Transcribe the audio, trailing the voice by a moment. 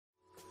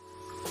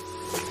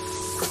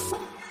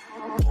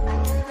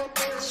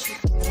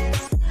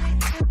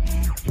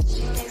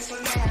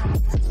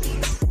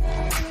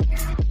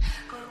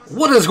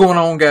What is going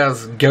on,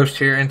 guys? Ghost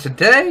here, and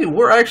today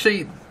we're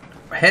actually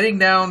heading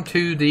down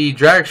to the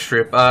drag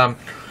strip. They're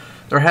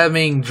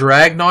having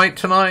drag night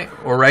tonight,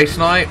 or race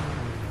night,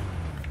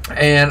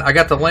 and I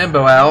got the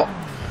Lambo out,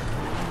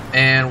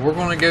 and we're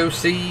going to go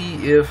see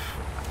if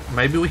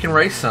maybe we can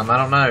race some. I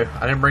don't know.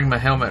 I didn't bring my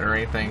helmet or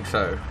anything,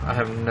 so I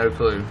have no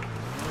clue.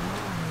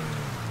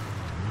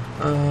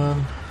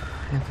 I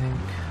think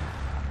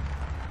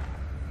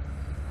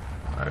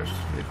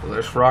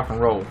let's rock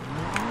and roll.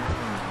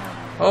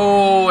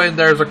 Oh, and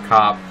there's a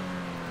cop.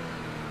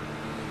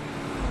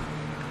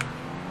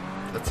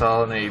 That's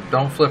all I need.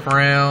 Don't flip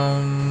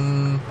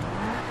around.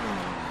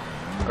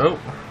 Oh.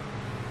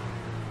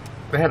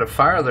 They had a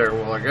fire there a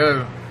while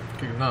ago.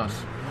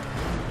 Goodness.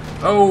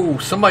 Oh,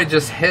 somebody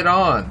just hit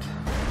on.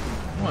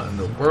 What in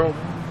the world?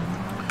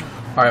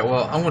 Alright,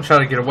 well, I'm going to try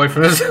to get away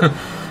from this.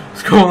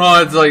 What's going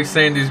on? It's like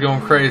Sandy's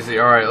going crazy.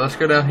 Alright, let's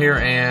go down here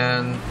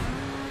and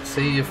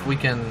see if we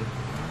can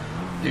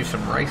do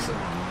some racing.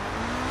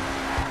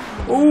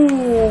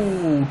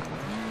 Ooh,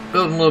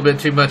 building a little bit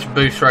too much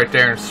boost right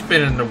there and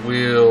spinning the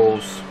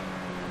wheels.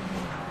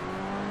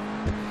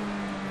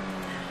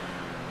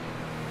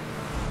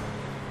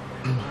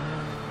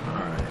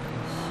 Alright.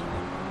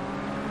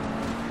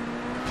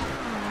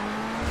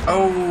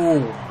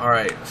 Oh,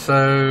 alright,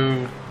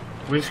 so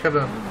we just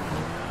gotta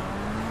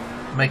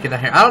make it a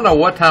hair. I don't know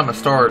what time it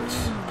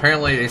starts.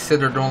 Apparently they said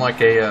they're doing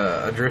like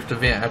a drift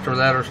event after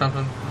that or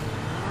something.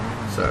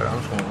 So I'm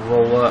just gonna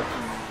roll up.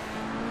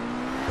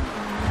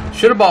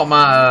 Should have bought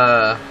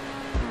my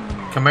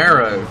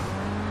Camaro,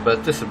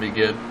 but this would be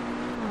good.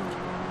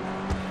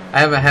 I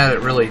haven't had it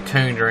really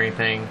tuned or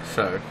anything,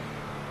 so.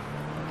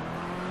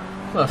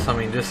 Plus, I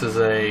mean, this is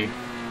a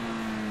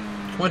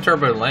twin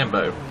turbo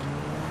Lambo.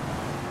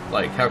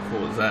 Like, how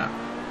cool is that?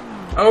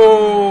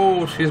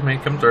 Oh, excuse me,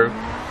 come through.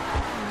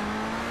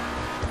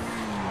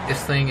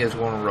 This thing is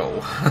going to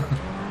roll.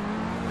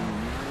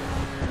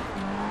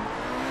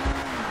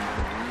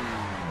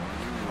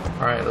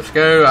 Alright, let's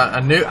go. I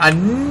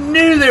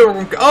knew they were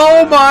going to...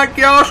 Oh my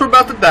gosh, we're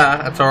about to die.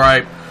 That's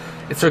alright.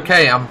 It's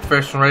okay. I'm a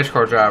professional race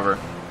car driver.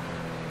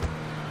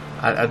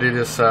 I do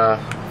this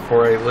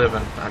for a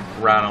living. I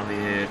ride on the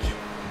edge.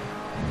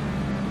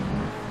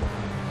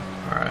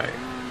 Alright.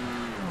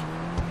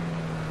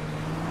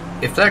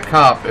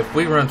 If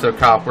we run into a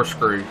cop, we're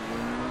screwed.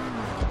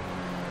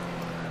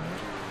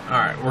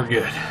 Alright, we're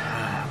good.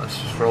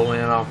 Let's just roll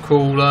in all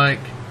cool like.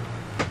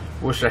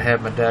 Wish I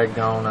had my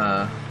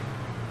daggone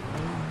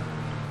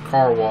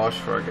car wash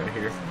before I got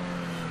here.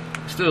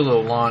 Let's do a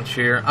little launch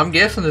here. I'm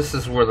guessing this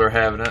is where they're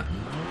having it.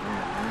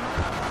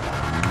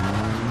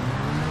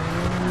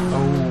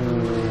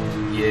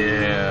 Oh,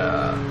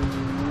 yeah.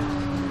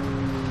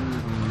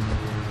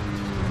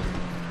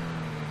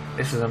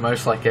 This is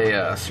almost like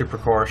a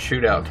supercar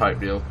shootout type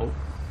deal.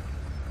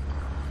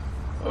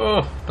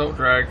 Oh, don't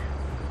drag.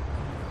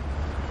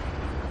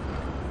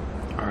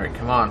 Alright,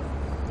 come on.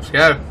 Let's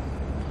go.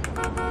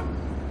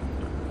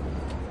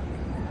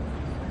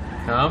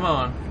 Come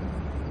on.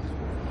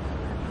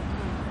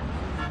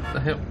 The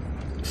hell?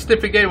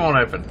 Snippy gate won't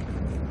open.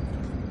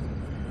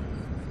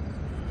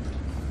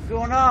 What's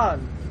going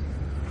on?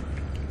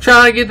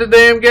 Trying to get the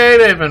damn gate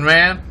open,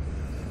 man.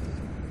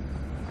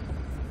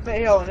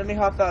 Hey, hold on. Let me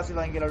hop out see if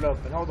I can get it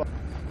open. Hold on.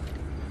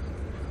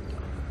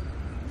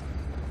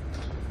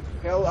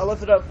 Okay, I'll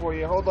lift it up for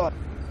you. Hold on.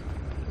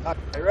 Alright,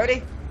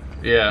 ready?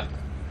 Yeah.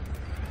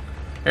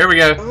 Here we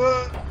go.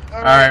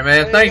 Alright,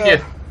 man. Thank you.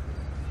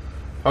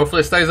 Hopefully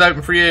it stays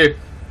open for you.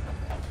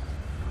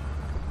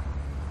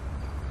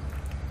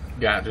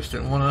 Guy just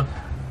didn't want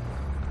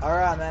to.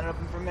 Alright, man.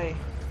 Open for me.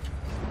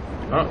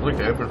 Oh, look,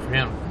 they opened for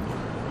him.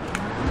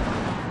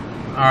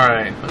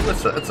 Alright.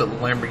 That's a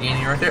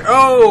Lamborghini right there.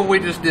 Oh, we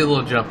just did a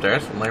little jump there.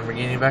 That's a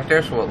Lamborghini back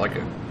there. So what, like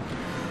a...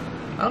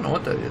 I don't know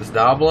what that is.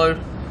 Diablo?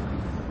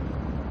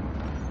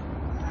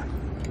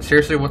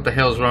 Seriously, what the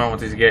hell is wrong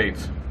with these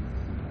gates?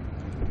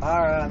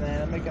 Alright, man.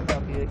 Let me come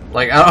help you.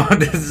 Like, I don't...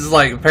 This is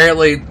like,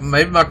 apparently,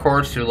 maybe my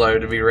car's too low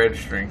to be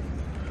registering.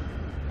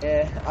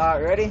 Yeah.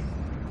 Alright, ready?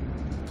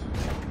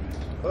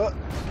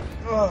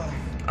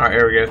 Alright,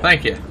 here we go.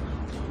 Thank you.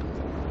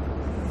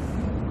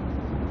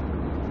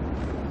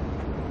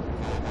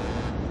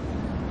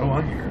 Oh,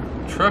 I hear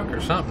a truck or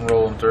something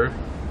rolling through.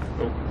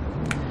 Oh.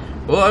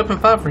 Well, open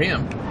fire for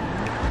him.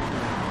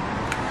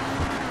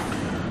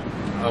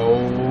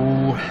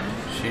 Oh,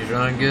 she's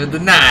running good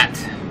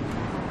tonight.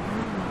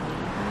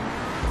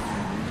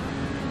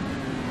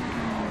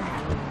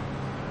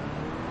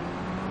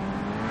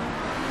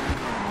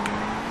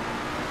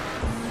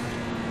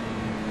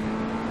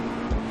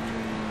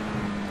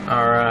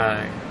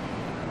 Alright.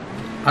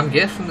 I'm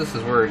guessing this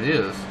is where it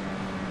is.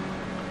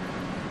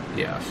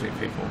 Yeah, I see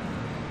people.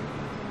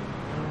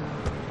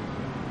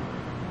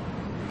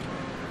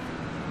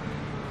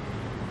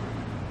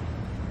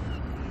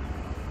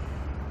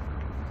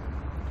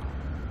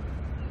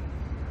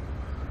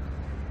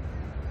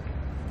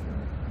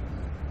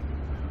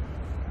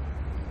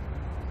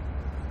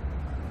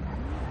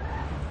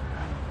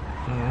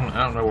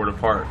 I don't know where to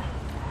park.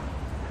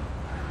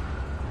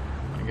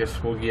 I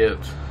guess we'll get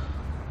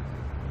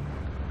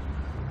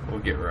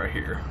we get right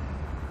here?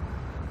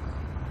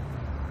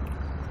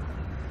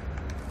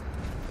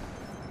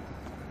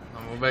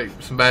 I'm gonna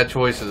make some bad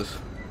choices.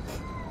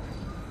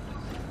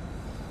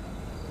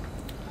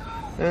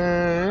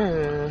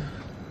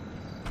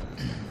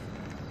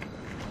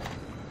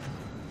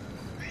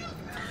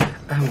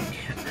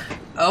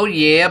 Oh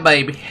yeah,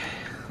 baby.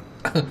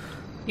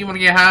 You wanna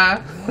get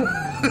high?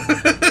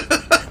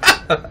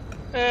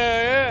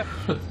 Yeah.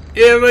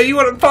 Yeah, man, you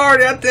wanna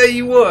party? I tell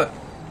you what.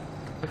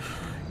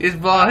 This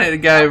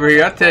blonde-headed guy over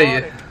here, I tell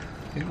you,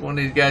 he's one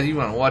of these guys you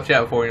wanna watch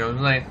out for. You know what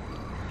I'm saying?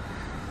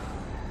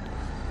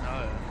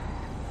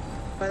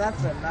 Man,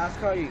 that's a nice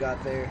car you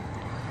got there.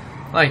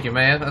 Thank you,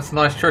 man. That's a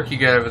nice truck you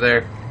got over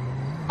there.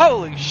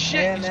 Holy shit!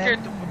 Yeah, you man.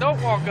 scared the.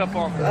 Don't walk up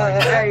on me.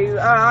 Hey,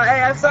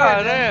 I'm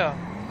sorry. God man.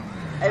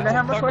 damn. Hey, man,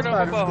 how much Fucking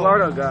horsepower up does a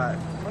Gallardo got?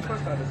 How much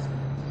horsepower does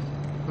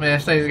Man,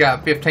 this thing's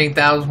got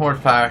 15,000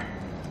 horsepower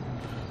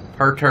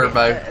per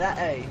turbo.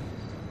 Hey,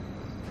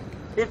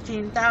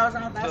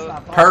 15,000? That's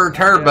not Per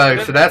possible.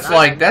 turbo, so that's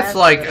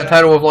like a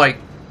total of like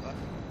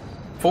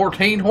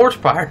 14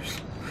 horsepower.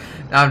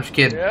 No, I'm just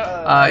kidding.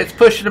 Yeah. It's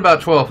pushing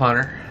about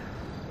 1,200.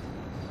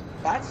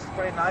 That's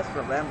pretty nice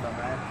for them, though,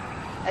 man.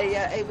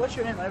 Hey, what's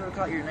your name? I never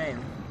caught your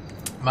name.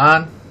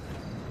 Mine?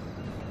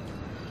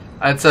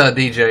 That's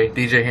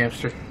DJ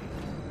Hamster.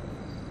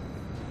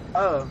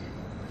 Oh,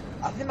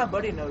 I think my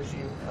buddy knows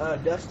you.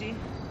 Dusty?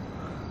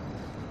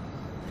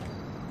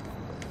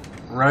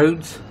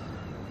 Rhodes?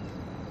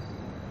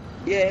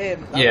 Yeah,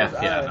 him. I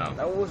know.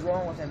 What was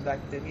wrong with him back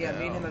then? Yeah,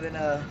 me and him have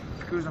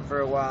been cruising for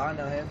a while. I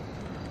know him.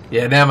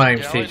 Yeah, now my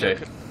name's Yeah,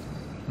 TJ.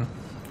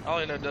 I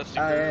only know Dusty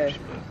Oh, yeah. Cruz,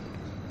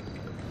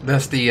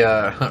 That's the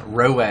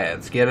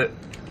Roads, get it?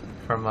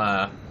 From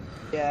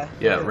Yeah.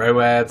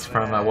 Roads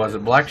from was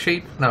it Black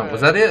Sheep? No,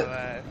 was that it?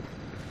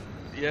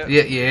 Yep.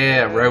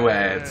 Yeah,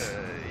 Roads.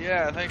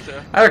 Yeah, I think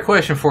so. I have a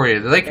question for you.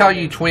 Do they call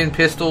you Twin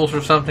Pistols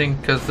or something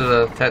because of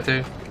the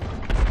tattoo?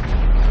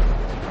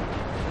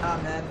 Nah,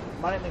 man.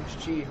 My name's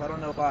Chief. I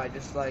don't know why.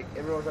 Just like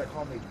everyone's like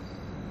call me.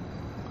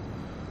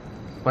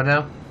 What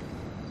now?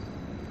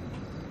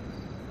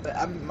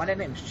 But my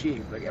name's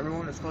Chief. Like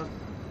everyone is called.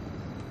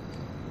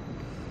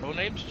 No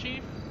name's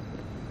Chief?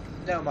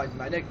 No,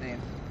 my nickname.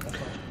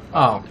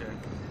 Oh, Okay.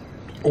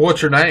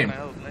 what's your What name? the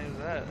hell's name's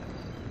that?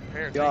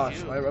 Apparently Josh.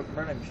 you.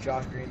 My name's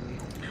Josh Greenlee.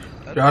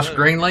 That's Josh good.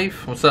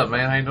 Greenleaf. What's up,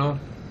 man? How you doing?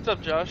 What's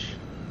up, Josh?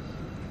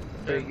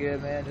 Pretty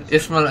good, man. Just,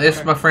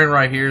 It's my friend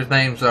right here. His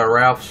name's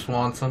Ralph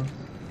Swanson.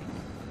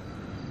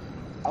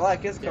 I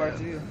like his car Yeah.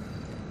 too.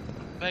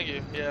 Thank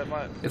you. Yeah, It's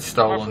my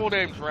stolen. full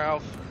name's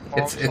Ralph.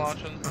 It's-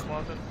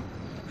 Swanson.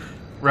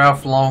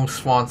 Ralph Long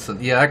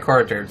Swanson. Yeah, that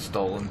car there is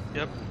stolen.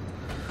 Yep.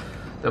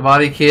 The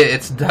body kit,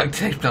 it's duct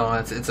taped on.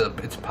 It's a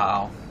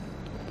pile.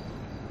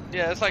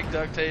 Yeah, it's like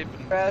duct tape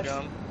and Crash.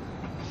 gum.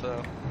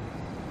 So.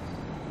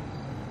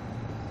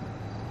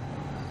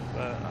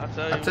 But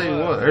I tell you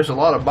what, there's a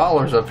lot of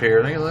ballers up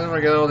here. They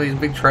got all these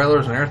big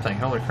trailers and everything.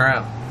 Holy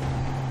crap!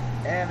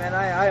 Yeah, man.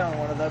 I own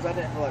one of those. I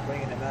didn't feel like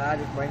bringing it, man. I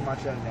just bring my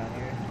truck down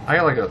here. I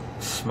got like a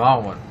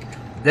small one.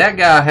 That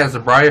guy has the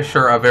brightest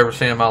shirt I've ever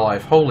seen in my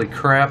life. Holy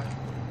crap!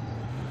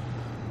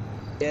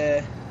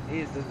 Yeah.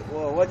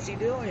 Well, what's he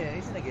doing?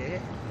 He's gonna get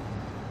hit.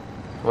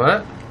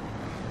 What?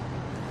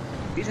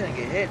 He's gonna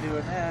get hit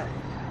doing that.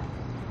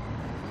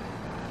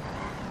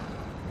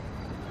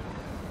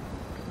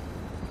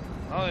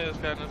 I don't think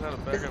this guy knows how to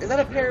back up. Is that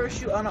a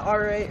parachute on an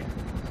R8?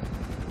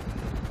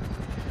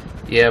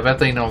 Yeah, but that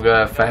thing don't go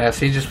that fast.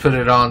 He just put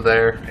it on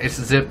there. It's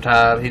zip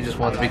tied. He just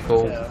wants to be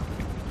cool.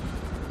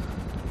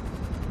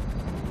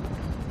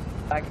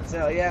 I can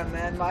tell. Yeah,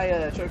 man. My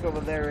truck over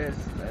there is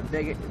a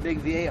big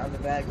V8 on the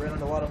back,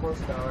 running a lot of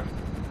horsepower.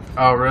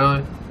 Oh,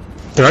 really?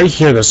 Did I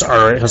hear this?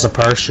 Alright, has a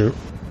parachute.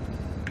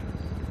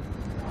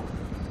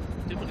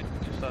 People need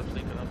to stop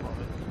sneaking up on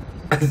me.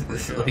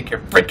 This is like you're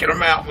freaking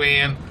him out,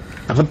 man.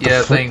 What the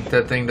Yeah, fuck?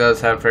 that thing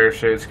does have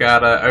parachute. It's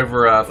got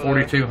over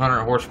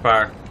 4,200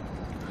 horsepower.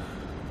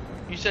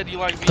 You said you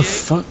like What the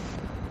V8? fuck?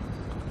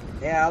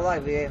 Yeah, I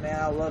like V8, man.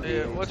 I love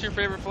Yeah, V8. what's your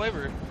favorite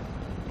flavor?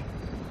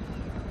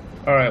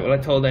 Alright, well I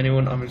told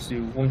anyone I'm just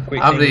do one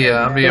quick I'm thing. the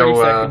 30 old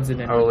seconds and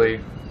then holy.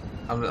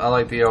 I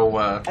like the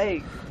old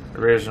Hey,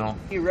 original.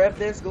 you rev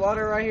this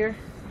glider right here?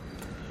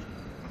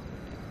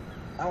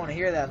 I want to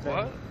hear that thing.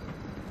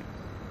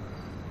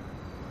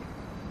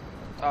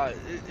 What?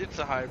 It's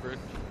a hybrid.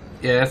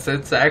 Yeah,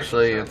 it's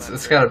actually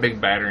it's got a big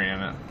battery in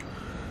it.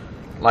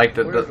 Like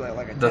What is that,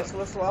 like a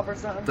Tesla swap or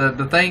something?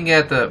 the thing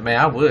at the man,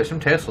 I wish them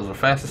Teslas are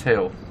fast as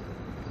hell.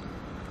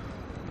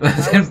 I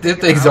was them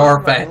thinking things about are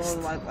building,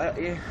 fast.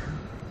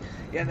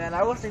 Yeah, man,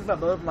 I was thinking about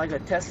building like a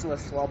Tesla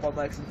swap on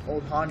like some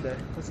old Honda.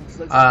 Put some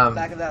slicks Um, on the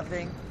back of that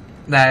thing.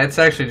 Nah, it's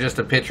actually just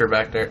a picture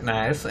back there.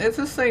 Nah, it's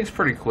this thing's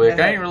pretty quick.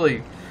 Yeah. I ain't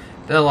really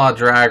done a lot of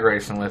drag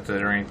racing with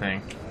it or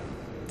anything.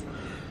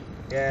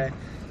 Yeah.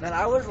 Man,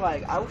 I was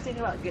thinking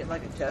about getting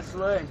like a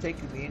Tesla and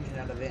taking the engine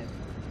out of it.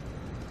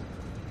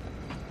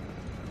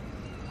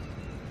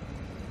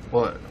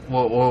 What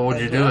would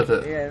you do with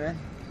it? Yeah, man.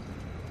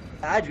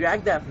 I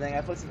dragged that thing.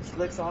 I put some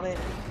slicks on it.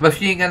 But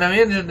if you ain't got no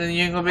engine, then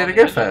you ain't gonna be able to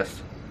go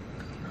fast.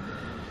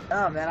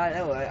 Oh man, I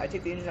know. I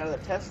take the engine out of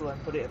the Tesla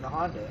and put it in the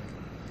Honda.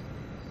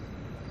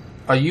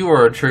 Oh, you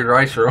are a true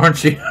racer,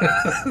 aren't you?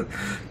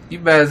 You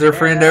bad as their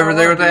friend I over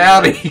there with the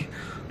wanna Audi.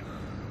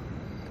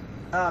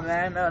 Oh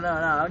man, no.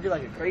 I don't do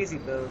like a crazy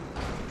build.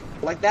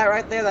 Like that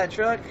right there, that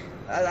truck.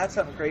 That's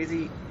something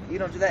crazy. You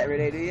don't do that every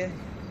day, do you?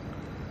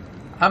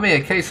 I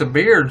mean, a case of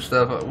beer and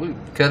stuff. We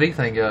cut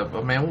anything up.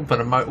 I mean,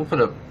 we'll put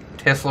a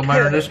Tesla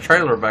motor in this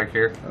trailer back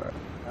here.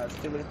 Let's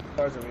do it.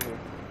 Cars over here.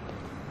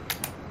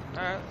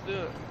 Alright, let's do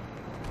it.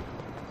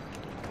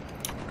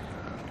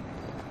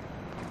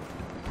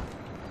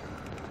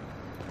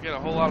 We got a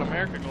whole lot of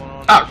America going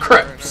on. Oh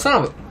crap!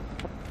 Son of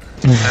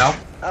a. Al.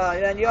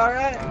 Yeah, you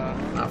alright?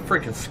 I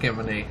freaking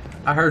skimming.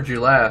 I heard you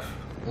laugh,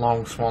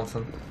 Long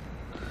Swanson.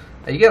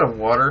 Hey, you got a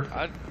water?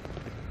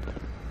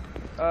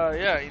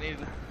 Yeah, you need.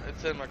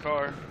 It's in my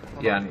car.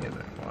 Hold Yeah, I on. need that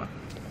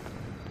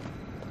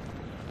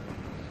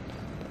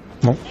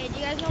one. Hey, do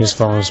you guys know He's what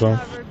following as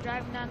well. we're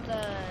driving down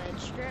the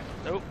strip?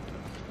 Nope.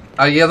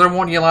 Yeah, they're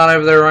wanting you line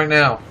over there right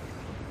now.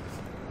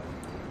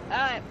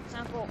 Alright,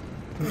 sounds cool.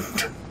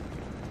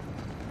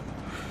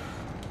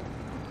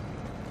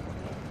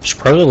 Should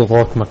probably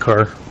walk my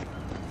car.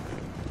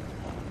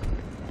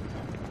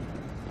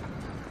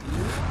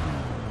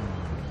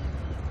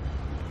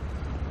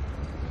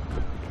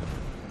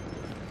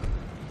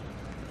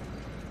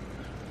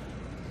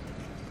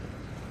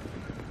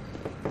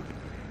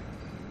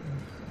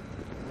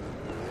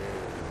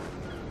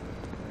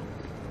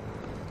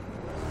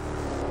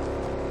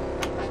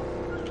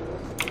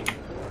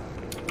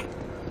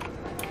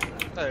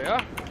 There you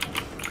are.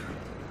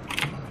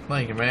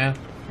 Thank you, man.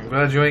 I'm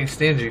glad you ain't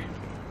stingy.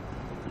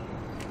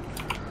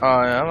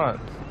 Oh yeah, I'm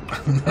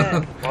not.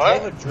 Man, What? they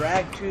have a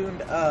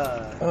drag-tuned,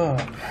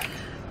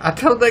 I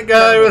told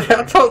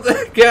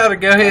that guy to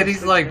go ahead.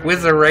 He's like,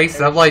 "Where's the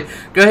race?" I'm like,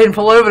 "Go ahead and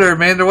pull over there,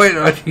 man. They're waiting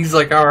on you." He's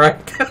like, "All right."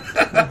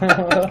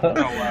 Oh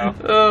wow.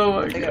 Oh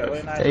my they got a god.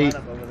 really nice Hey.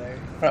 lineup over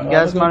there. You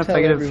guys mind if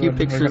I get a few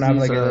pictures of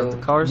these, the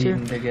cars here?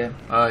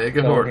 Yeah,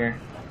 go for it. Here.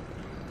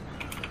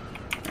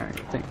 Alright,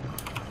 thank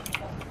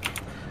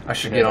I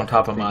should get on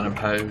top of mine and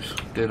pose.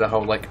 Do the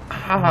whole like,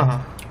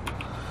 ah.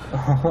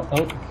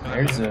 Oh,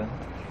 there's a.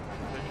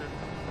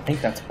 I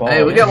think that's ball.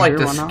 Hey, we got like Sure,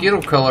 the why not?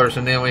 Skittle colors,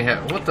 and then we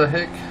have what the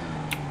heck?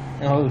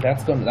 Oh,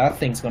 that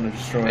thing's gonna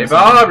destroy Hey us.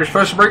 Bob, you're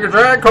supposed to bring a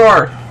drag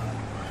car.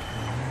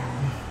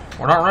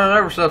 We're not running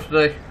over stuff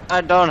today.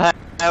 I don't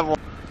have one.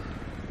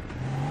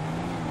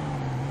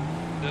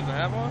 Doesn't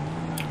have one?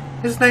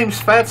 His name's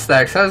Fat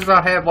Stacks. How does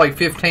I have like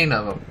 15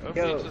 of them? Hope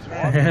Yo, it's just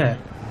man.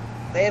 one.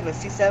 They have a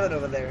C7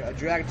 over there, a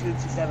drag-tuned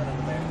C7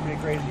 over there.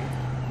 Pretty crazy.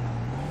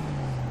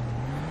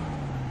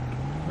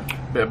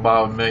 Bet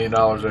Bob $1 million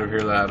over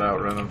here that I'd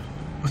outrun him.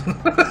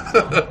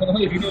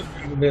 If you don't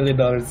 $1 million,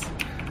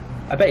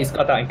 I bet he's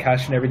got that in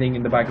cash and everything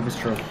in the back of his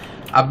truck.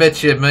 I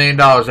bet you $1 million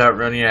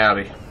outrun you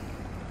Audi.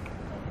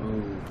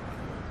 Ooh.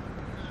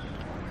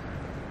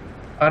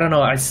 I don't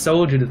know. I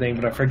sold you the thing,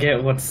 but I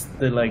forget what's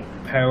the like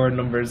power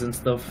numbers and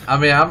stuff. I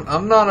mean,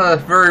 I'm not a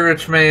very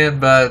rich man,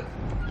 but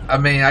I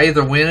mean, I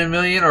either win $1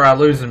 million or I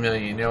lose $1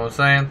 million. You know what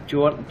I'm saying? Do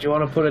you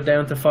want to put it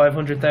down to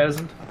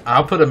 500,000?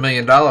 I'll put $1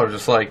 million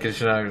just like,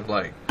 'cause you know,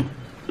 like.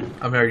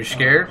 I mean, are you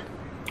scared?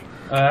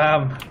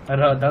 I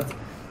don't. That's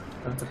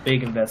a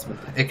big investment.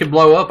 It could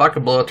blow up. I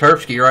could blow a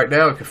turf ski right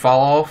now. It could fall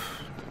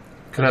off.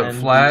 Could have And a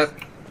then flat.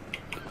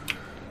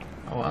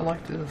 Oh, I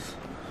like this. Is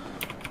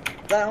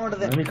that one of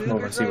them Let me come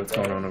over and Cougars see right what's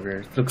there? going on over here.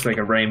 It looks like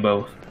a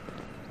rainbow.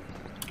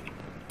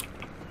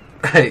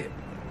 Hey,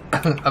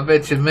 I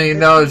bet you $1 million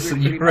This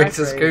you Cougar's race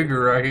this pretty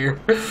cougar right here.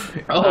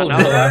 Oh no,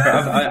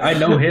 I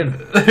know him.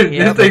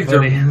 These things are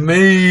buddy.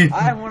 mean.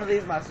 I have one of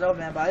these myself,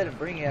 man, but I didn't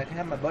bring it. I can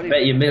have my buddy.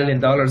 Bet you $1 bring it million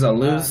down. I'll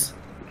lose.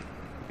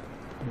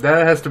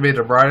 That has to be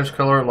the brightest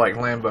color like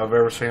Lambo I've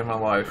ever seen in my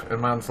life, and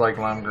mine's like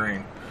lime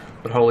green.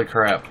 But holy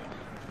crap!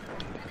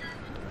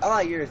 I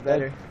like yours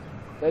better.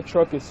 That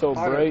truck is so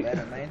Harder bright.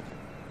 better, man.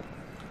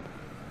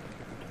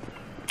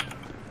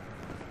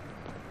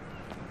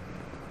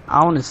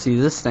 I want to see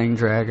this thing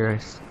drag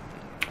race.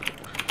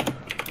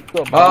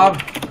 What's up,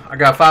 Bob, I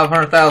got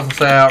 500,000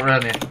 say out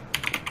running.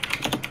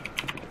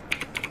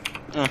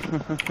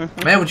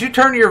 Man, would you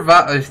turn your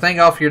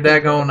thing off your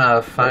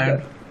daggone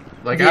phone?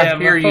 Like I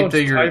hear you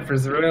through your.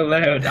 Typer's real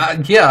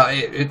loud. Yeah,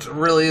 it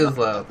really is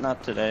loud.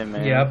 Not today,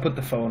 man. Yeah, I put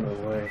the phone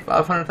away.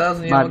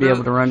 500,000. Might be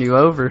able to run you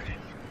over.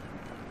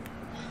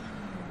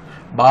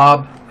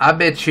 Bob, I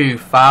bet you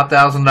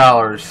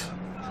 $5,000.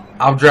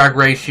 I'll drag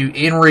race you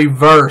in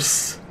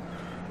reverse,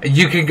 and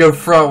you can go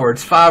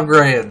frontwards. $5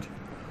 grand.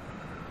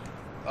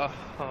 Oh.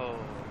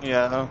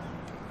 Yeah.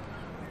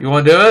 You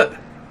want to do it?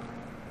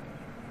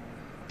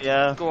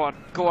 Yeah. Go on,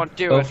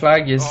 do Go it.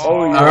 flag is.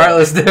 Oh, yeah. All right,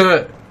 let's do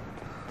it.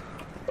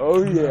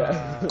 Oh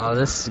yeah. Oh,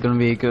 this is gonna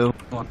be a good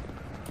one.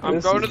 I'm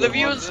This going is to the the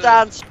view one.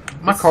 stands.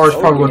 My car's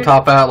probably going to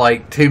top out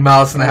like 2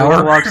 miles an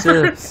hour. Watch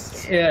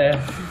this.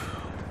 Yeah.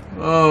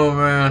 Oh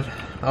man.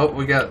 Oh,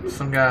 we got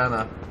some guy in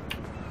a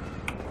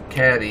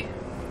caddy.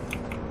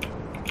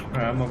 Alright,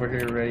 I'm over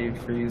here ready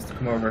for you to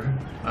come over.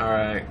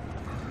 Alright.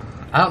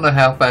 I don't know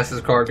how fast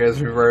this car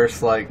goes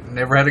reverse. Like,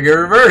 never had to go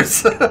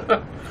reverse.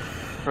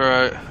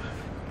 Right.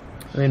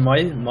 I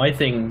mean, my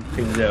thing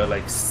figures out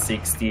like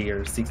 60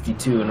 or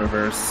 62 in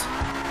reverse.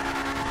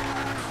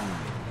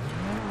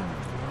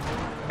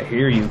 I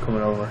hear you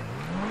coming over.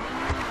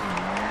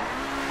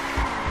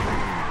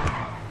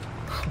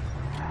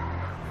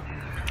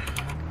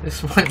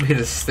 This might be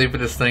the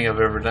stupidest thing I've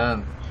ever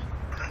done.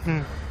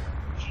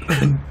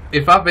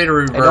 If I made a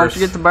reverse, Hey, don't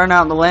forget to burn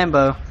out in the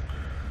Lambo.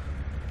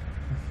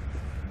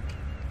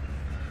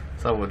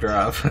 so I will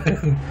drive.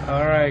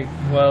 Alright,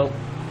 well,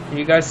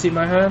 you guys see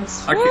my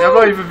hands? I'm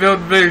not even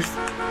building boost.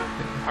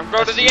 I'm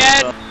going to the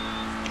end.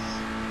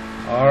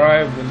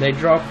 Alright, when they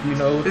drop, you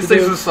know what This to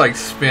thing's do. just like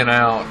spin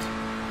out.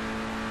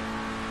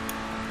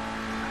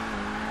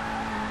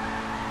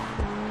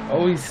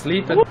 Oh, he's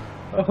sleeping.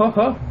 Oh, ho,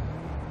 ho.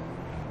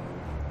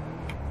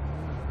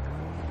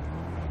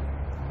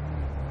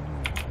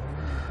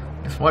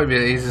 This might be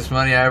the easiest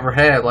money I ever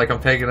had. Like,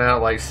 I'm taking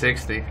out like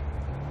 60.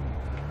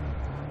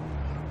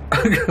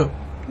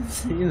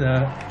 See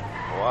that?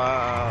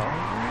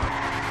 Wow.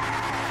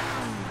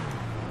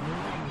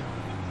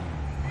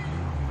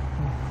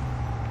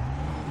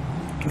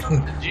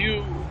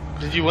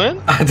 Did you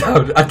win?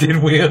 I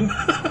did win.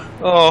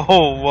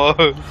 Oh,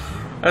 whoa.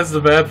 That's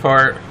the bad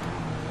part.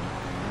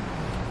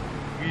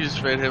 You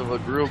just made him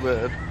look real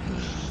bad.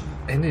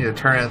 I need to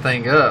turn that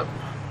thing up.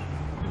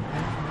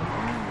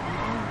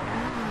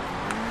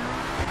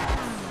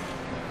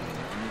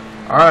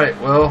 Alright,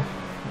 well,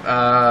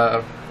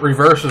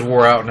 reverse is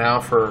wore out now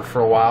for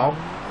a while.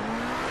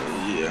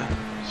 Yeah,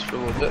 just for a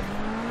little bit.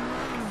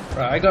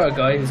 Right, I got a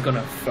guy who's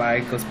gonna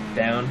flag us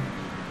down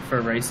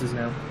for races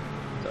now.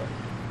 So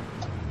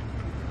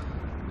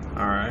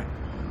Alright.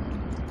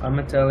 I'm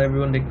gonna tell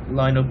everyone to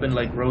line up in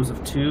like rows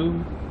of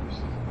 2.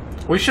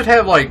 We should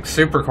have like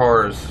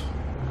supercars.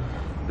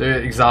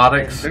 The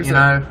exotics, There's you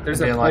a, know? There's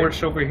a and then, like,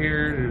 Porsche over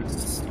here.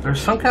 there's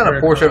some kind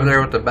of Porsche over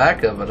there with the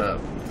back of it up.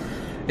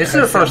 This is the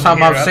There's first some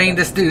time I've here, seen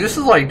this dude. This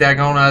is like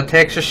daggone a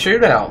Texas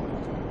shootout.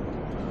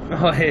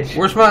 Oh, hey.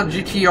 Where's my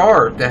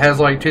GTR that has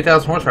like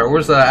 2,000 horsepower?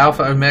 Where's the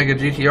Alpha Omega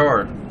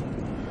GTR?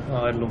 Oh,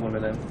 I'd love one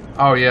of them.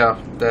 Oh yeah,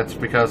 that's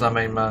because I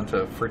made mine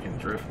to a freaking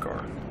drift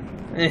car.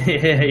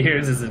 Yeah,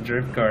 yours is a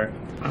drift car.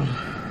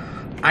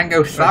 I can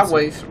go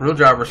sideways. Real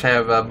drivers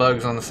have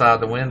bugs on the side of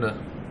the window.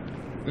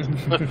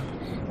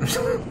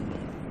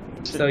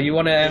 So you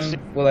want to,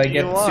 will I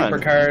get You won.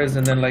 supercars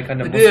and then like kind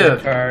of I muscle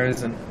did.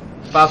 cars and?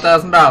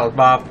 $5,000,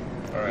 Bob.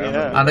 All right,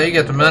 Yeah. I know you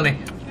got the money.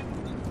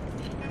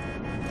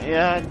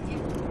 Yeah.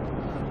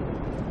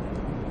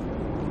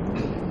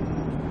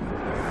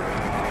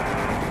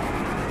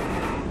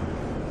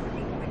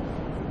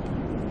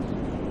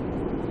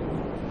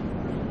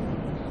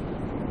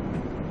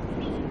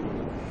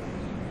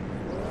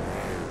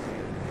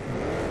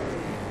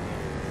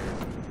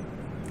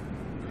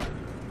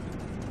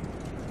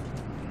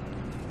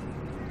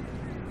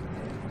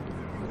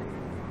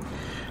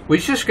 We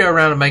should just go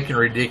around and making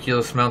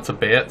ridiculous amounts of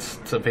bets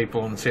to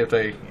people and see if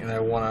they, you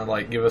know, want to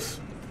like give us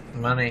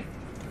money.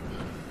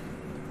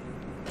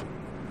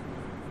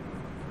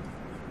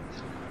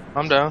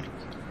 I'm down.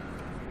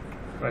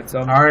 Right, so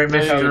All right,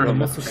 Mr. Mr.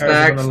 Muscle cars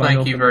Stacks, are gonna line thank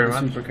up you and very the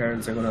much.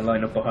 Supercars are going to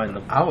line up behind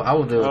them. I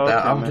will do it. Okay,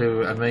 I will man.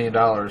 do $1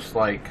 million,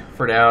 like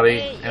for the Audi,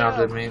 Hey, and I'll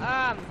do $1 million.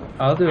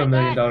 I'll do I $1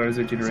 million got with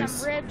you to race.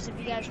 some ribs if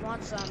you guys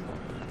want some.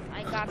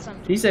 I got some.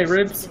 Did you say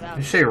ribs? to give out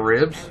You say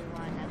ribs? to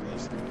everyone, at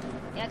least.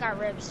 Yeah, I got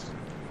ribs.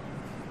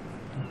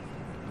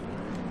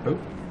 Oh,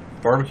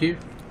 barbecue?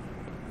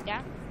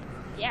 Yeah?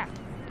 Yeah.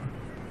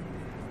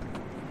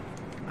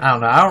 I don't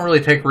know. I don't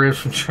really take ribs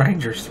from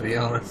strangers, to be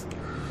honest.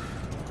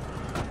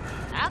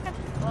 Okay.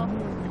 Well,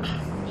 if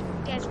you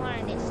guys want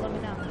any, just let me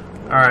know.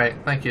 All right,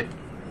 thank you.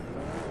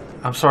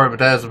 I'm sorry, but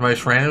that is the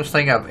most randomest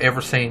thing I've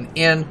ever seen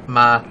in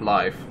my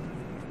life.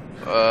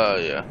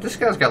 Yeah. This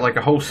guy's got like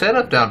a whole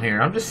setup down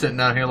here. I'm just sitting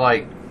down here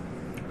like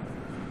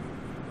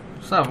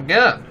something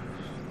good.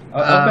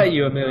 I'll bet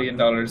you $1 million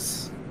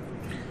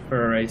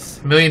for a race.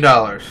 $1 million.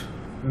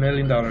 $1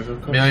 million. I'll come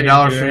 $1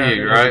 million shave for your head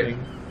you, and right?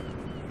 everything.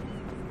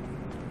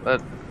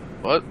 That.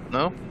 What?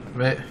 No?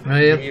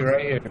 Million. Me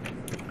right here.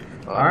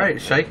 All right,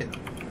 shake it.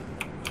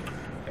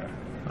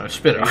 Oh,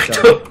 spit it. There you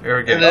go. There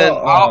we go. And then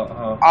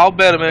Oh. I'll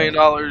bet $1 million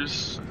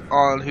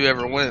on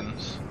whoever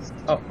wins.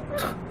 Oh.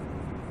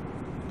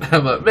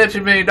 I'm like, bet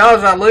you $1 million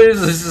I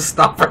lose. Let's just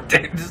stop right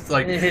there. Just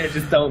like, Yeah,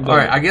 just don't go. all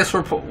right. I guess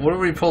we're. What do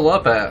we pull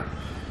up at?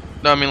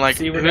 No, I mean like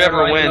See, we're whoever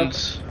not lining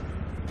wins.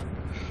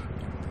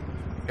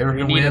 We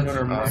Everyone need wins.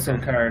 another muscle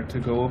car to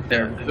go up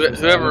there.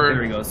 Whoever-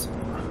 There he goes.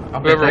 I'll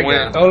bet Whoever that guy.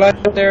 wins, Go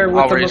up there with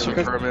I'll the race muscle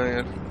him for car. $1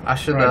 million. I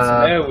should. Right,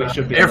 so now we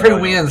should be every able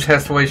to- wins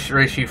has to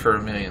race you for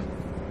 $1 million.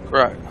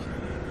 Right.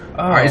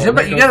 Oh, All right. Is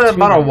anybody, you there got goes a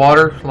bottle of two.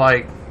 water?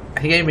 Like,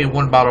 he gave me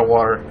 1 bottle of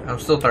water. I'm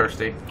still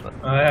thirsty.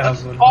 I have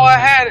That's one. all I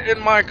had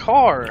in my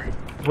car.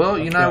 Well,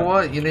 you know Okay.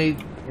 what? You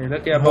need. Here,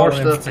 let me have More all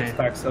them stuff, 6 man.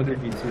 packs. I'll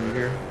give you 2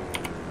 here.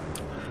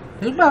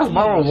 Who buys a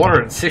bottle of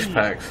water in 6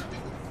 packs?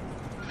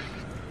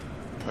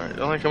 Alright,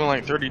 only coming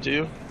like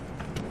 32.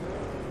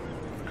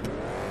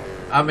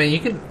 I mean, you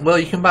can. Well,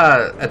 you can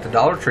buy at the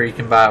Dollar Tree. You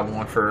can buy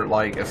one for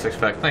like a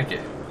 6-pack. Thank you.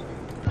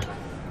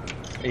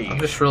 I'm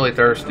just really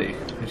thirsty.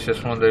 It's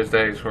just one of those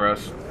days where I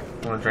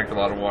want to drink a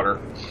lot of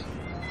water.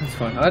 That's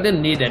fine. I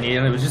didn't need any,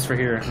 and it was just for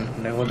here.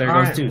 No, well, there goes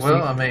Alright, two.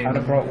 well, See, I mean, I'd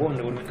have brought one.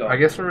 It wouldn't have gone. I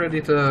guess we're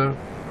ready to.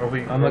 Are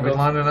we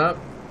lining up?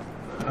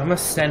 I'm gonna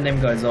send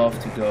them guys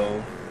off to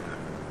go.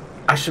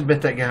 I should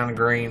bet that guy on the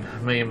green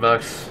 $1 million.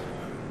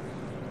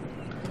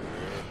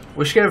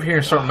 We should get over here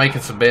and start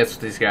making some bets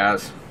with these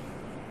guys.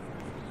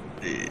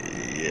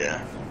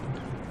 Yeah.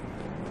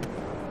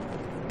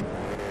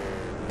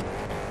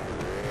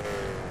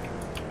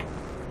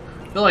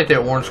 I feel like that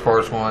orange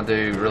car's going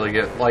to do really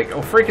good. Like,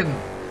 oh, freaking.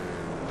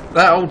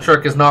 That old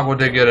truck is not going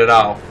to do good at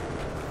all.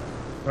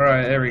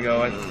 Alright, there we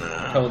go. I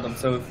told them.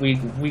 So if we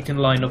can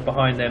line up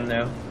behind them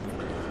now.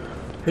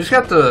 Who's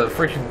got the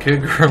freaking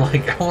Cougar?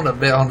 Like, I want to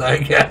bet on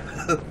that guy.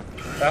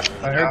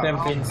 I heard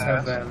them things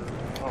have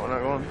Oh, we're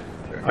not going.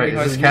 Alright,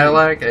 is this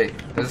Cadillac? Hey,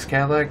 is this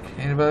Cadillac?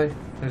 Anybody?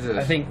 Who's this?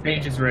 I think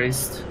Page is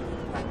raced.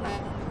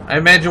 Hey,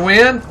 man, did you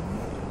win?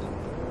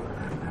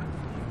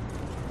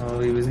 Oh,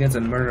 he was against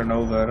a Murder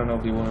Nova. I don't know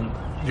if he won.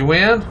 Did you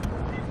win?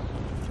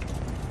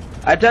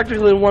 I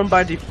technically won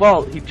by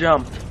default. He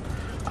jumped.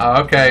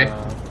 Oh, okay.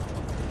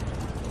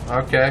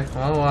 Okay,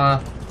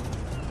 well,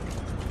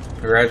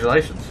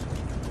 congratulations.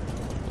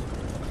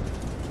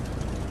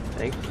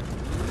 Thanks.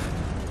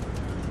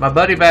 My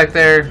buddy back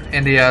there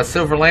in the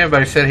silver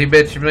Lambo said he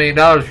bet you $1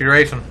 million if you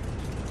race him.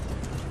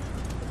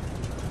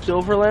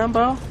 Silver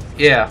Lambo?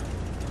 Yeah.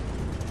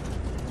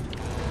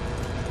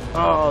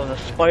 Oh, the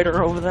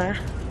spider over there?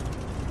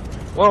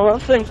 Well,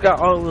 that thing's got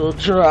all-wheel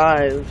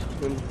drive,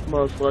 and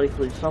most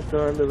likely something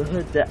under the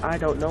hood that I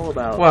don't know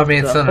about. Well, I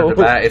mean, it's so. under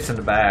the back. It's in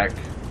the back.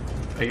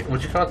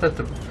 Would you call it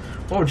that?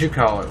 What would you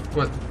call it?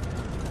 What?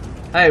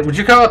 Hey, would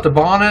you call it the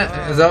bonnet?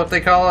 Is that what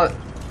they call it?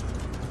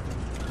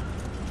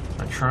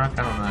 A trunk?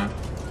 I don't know.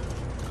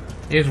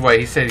 Either way,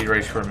 he said he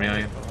raced for $1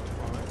 million.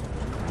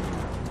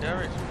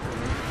 Yeah,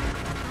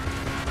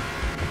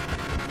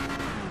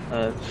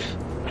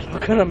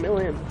 What kind of $1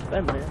 million to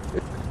spend, man?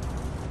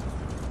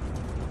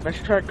 I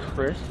should try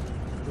Chris.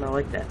 And I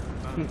like that.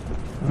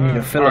 We need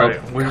to fill Alright,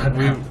 up.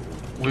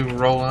 we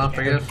rolling up,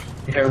 I guess.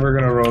 Yeah, we're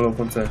gonna roll up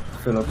once I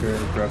fill up here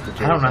and drop the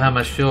I don't know how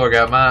much fuel I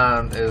got.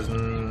 Mine is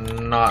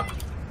not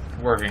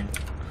working.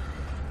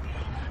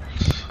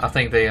 I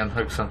think they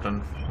unhooked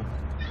something.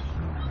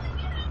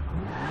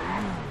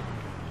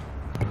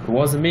 It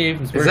wasn't me. It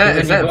was Is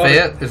that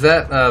vet? Is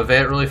that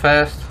vet really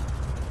fast?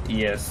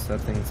 Yes,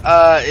 that thing's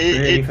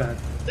it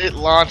fast. it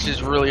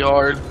launches really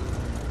hard.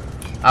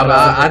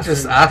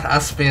 I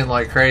spin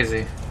like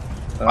crazy.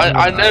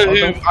 I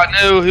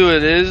know who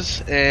it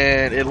is,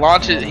 and it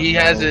launches. He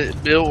has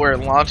it built where it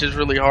launches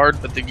really hard,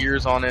 but the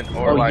gears on it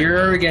are like.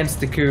 You're against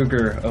the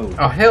Cougar.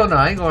 Oh hell no!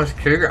 I ain't going to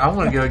Cougar. I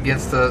want to go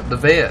against the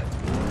vet.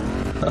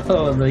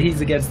 Oh, no, he's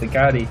against the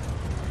Caddy.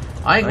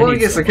 I ain't going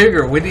against the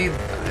Cougar. We need.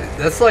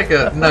 That's like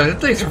a no. The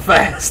things are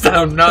fast.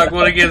 I'm not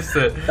going against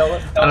it.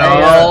 I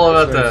know all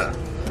about that.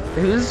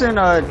 Who's in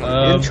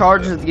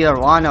charge of the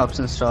lineups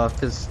and stuff?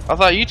 Because I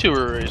thought you two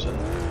were racing.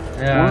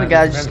 Yeah, one of the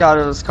guys just got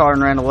out of his car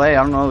and ran away.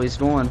 I don't know what he's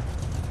doing.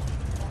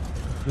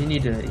 You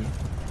need to.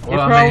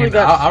 Well, I mean,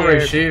 I'll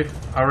race you.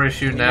 I'll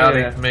race you now.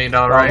 Yeah. The $1 million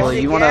race. Well,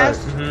 you want to?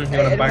 You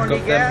want to back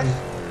up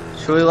them?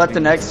 Should we let the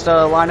next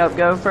lineup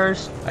go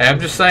first? Hey, I'm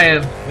just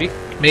saying.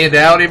 Me and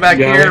Dowdy back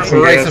here,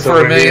 we're racing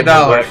for $1 million.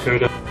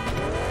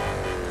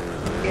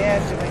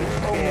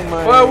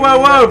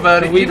 Whoa,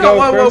 buddy! You don't.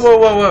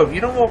 Whoa!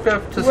 You don't walk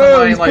up to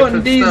somebody he's like putting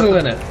put diesel stuff.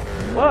 in it.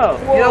 Whoa.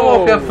 You don't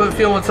walk up and put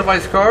fuel in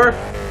somebody's car.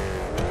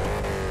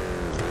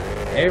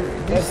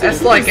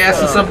 That's like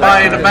asking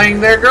somebody to bang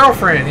their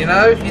girlfriend. You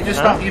know, you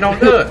just don't. You don't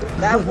do it.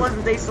 That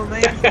wasn't diesel,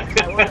 man.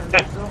 That wasn't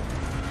diesel.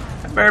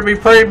 It better be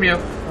premium.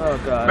 Oh,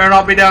 God. Better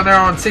not be down there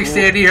on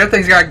 68E. That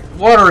thing's got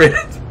water in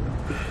it.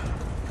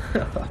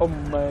 Oh,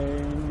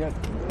 man.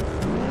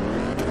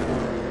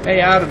 Hey,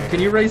 Adam,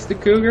 can you race the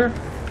Cougar?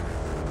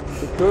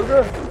 The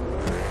Cougar?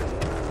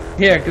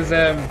 Yeah, because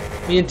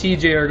me and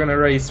TJ are gonna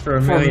race for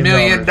 $1 million.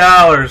 $1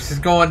 million is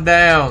going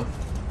down.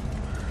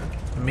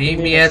 Meet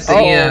me at the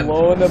end.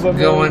 Lord, It's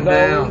going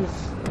down.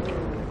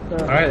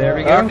 Alright, there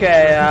we go.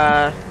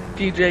 Okay,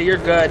 TJ, you're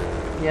good.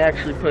 You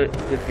actually put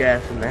good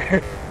gas in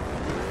there.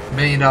 $1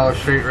 million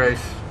street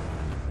race.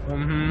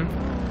 Mm-hmm.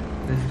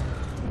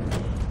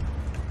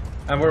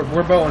 And we're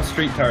both on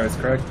street tires,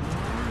 correct?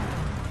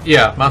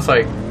 Yeah, mine's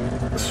like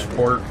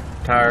sport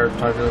tire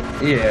type of.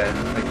 Yeah,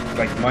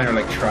 like mine are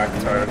like track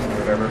tires or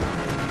whatever.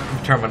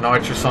 Turn my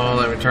nitrous on.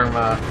 Let me turn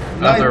my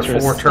other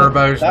Nitrous. 4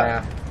 turbos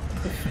now.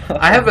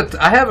 I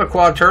have a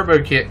quad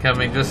turbo kit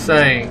coming. Just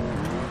saying.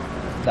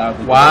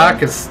 Why?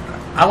 Because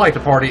I like to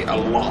party a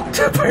lot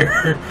up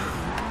here.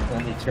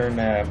 Let me turn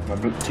my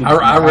Bluetooth.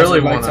 I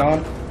really want to.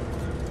 on.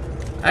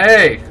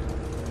 Hey.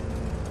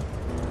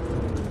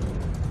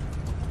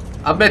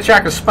 I bet you I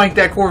can spank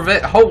that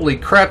Corvette. Holy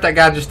crap, that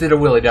guy just did a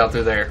wheelie down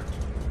through there.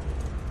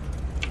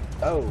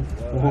 Oh,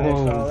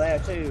 well, I saw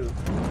that too.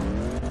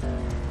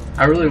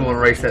 I really want to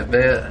race that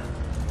vet.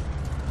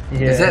 Yeah,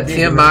 Is that need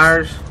Tim to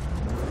Myers?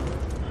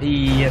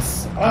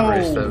 Yes. I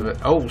raced Oh, over it.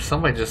 Oh,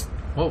 somebody just.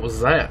 What was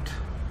that?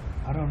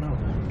 I don't know.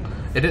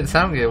 It didn't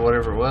sound good,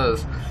 whatever it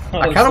was. Oh,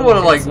 I kind of want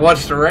to like somebody-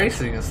 watch the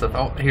racing and stuff.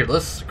 Oh, here,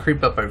 let's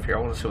creep up over here. I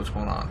want to see what's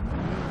going on.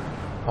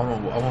 I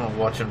want to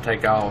watch him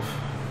take off.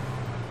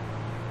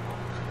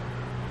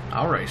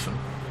 I'll race him.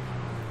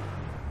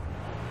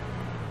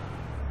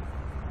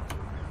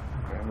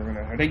 Okay,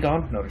 are they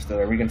gone? No, they're still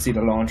there. We can see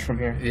the launch from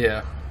here.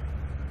 Yeah.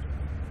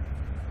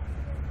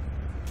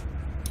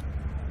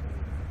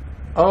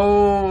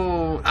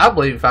 Oh, I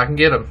believe if I can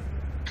get him.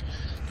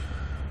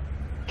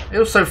 It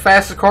was so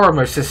fast the car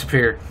almost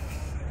disappeared.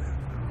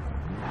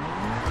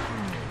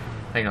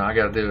 Hang on, I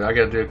gotta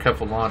do a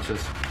couple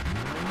launches.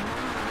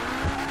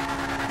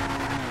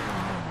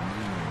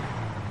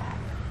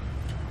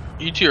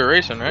 You two are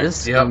racing, right?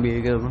 This is Yep. gonna be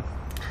a good one.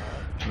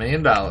 $1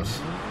 million.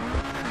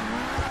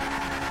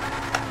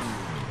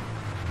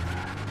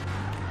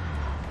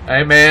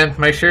 Hey man,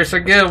 make sure it's a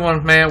good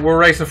one, man. We're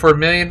racing for $1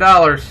 million.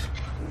 All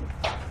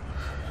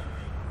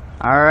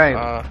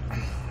right.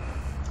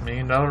 $1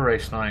 million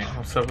race night.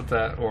 What's up with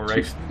that? Or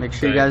race? Make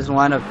sure you guys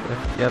line up.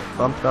 Yep,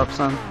 bumped up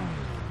some.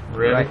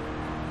 Ready? Right.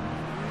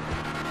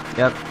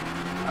 Yep.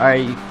 All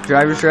right, you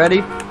drivers ready?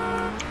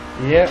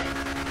 Yeah.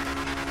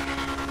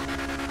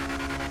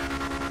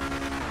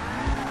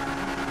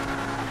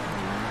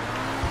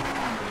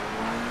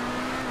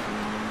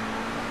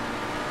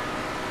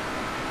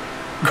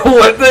 Oh,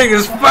 that thing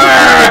is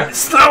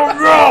fast! Oh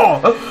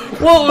no!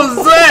 What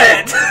was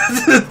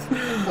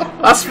that?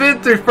 I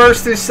spin through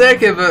first through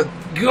second, but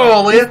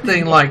golly, that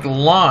thing like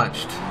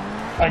launched.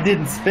 I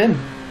didn't spin.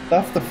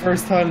 That's the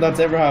first time that's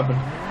ever happened.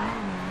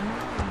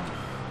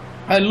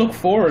 I look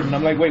forward and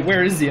I'm like, wait,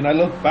 where is he? And I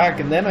look back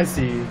and then I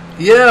see you.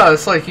 Yeah,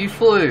 it's like you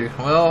flew.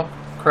 Well,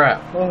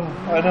 crap. Oh,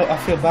 I know. I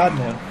feel bad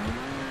now.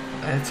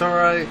 It's all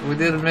right. We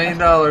did $1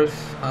 million.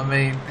 I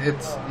mean,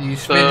 it's you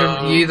spin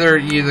So- you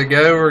either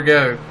go or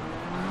go.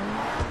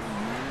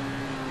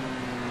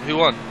 Who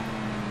won?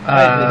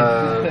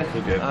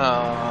 Who did?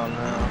 Oh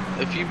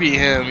no! If you beat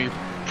him, you're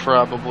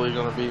probably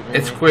gonna beat me.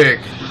 It's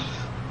quick.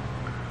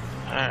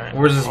 Alright.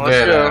 Where's this Well, let's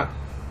vet go. at?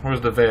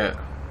 Where's the vet?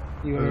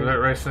 You Is the vet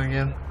racing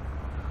again?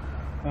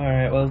 All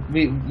right. Well,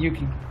 you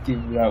can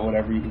give out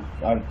whatever you.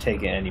 I'll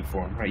take it any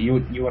form. Right? You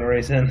want to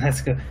race in?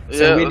 Let's go. So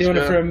Yeah, we let's doing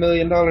go. it for $1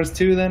 million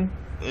too then?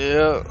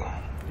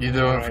 Yeah. You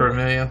doing it for $1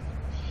 million?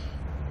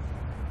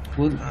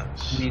 Will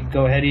we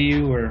go ahead of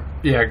you or?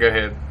 Yeah, go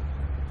ahead.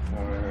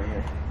 All right.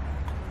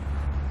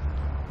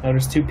 Oh,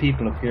 there's 2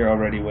 people up here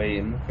already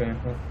waiting. Okay.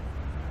 Well,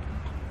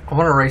 I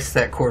want to race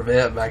that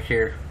Corvette back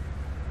here.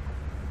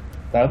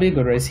 that'll be a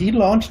good race. He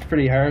launched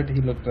pretty hard.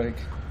 He looked like.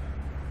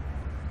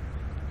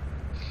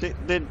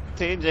 Did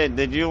TJ?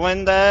 Did you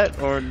win that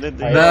or did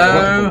they?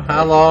 No,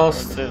 I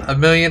lost $1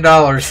 million.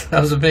 That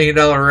was $1 million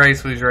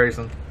race we was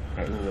racing.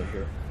 Right, we'll look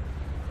here.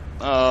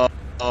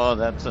 Oh,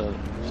 that's a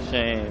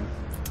shame.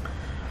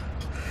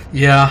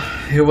 Yeah,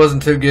 it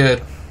wasn't too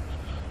good.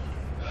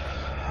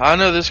 I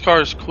know this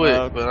car is quick,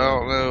 Okay. but I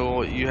don't know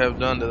what you have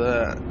done to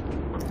that.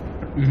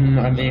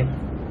 I mean,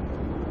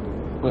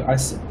 well,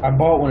 I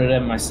bought one of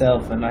them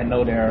myself, and I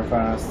know they are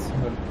fast.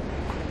 But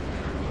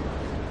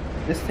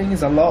this thing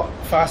is a lot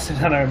faster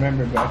than I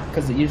remember,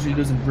 because it usually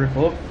doesn't rip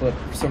up, but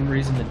for some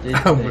reason it did.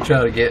 I'm gonna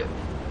try to get.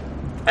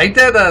 Ain't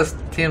that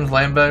Tim's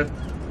Lambo?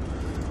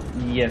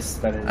 Yes,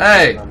 that is.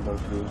 Hey! Lambo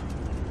too.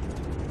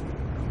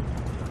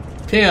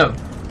 Tim,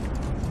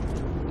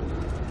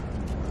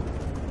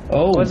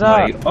 Oh, What's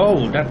my! up?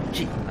 Oh, that.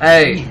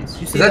 hey, Jeez,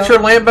 you is see that your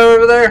Lambo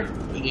over there?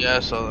 Yeah,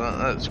 so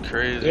that's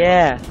crazy.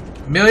 Yeah.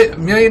 $1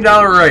 million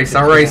race.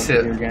 I'll race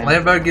it. Your game.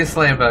 Lambo against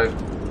Lambo.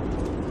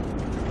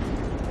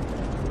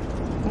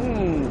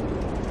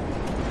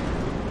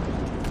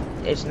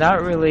 It's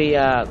not really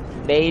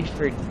made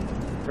for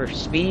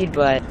speed,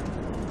 but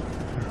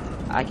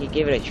I could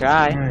give it a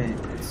try. Right.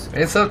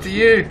 It's up to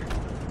you.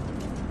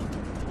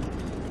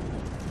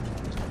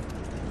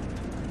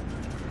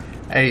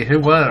 Hey, who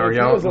won? Are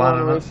y'all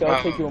lining up?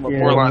 I'll take you on my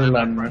Yeah, We're board. lining we're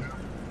up. lining up.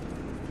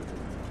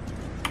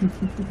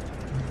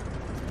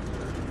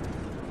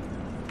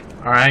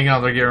 All right, hang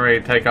on. They're getting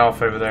ready to take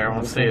off over there. I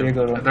want to see Okay, it.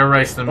 go to- They're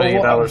racing $1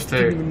 million I didn't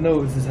too. even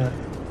know this is that.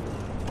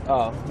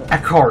 Oh,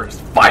 That car is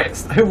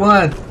fast. Who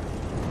won?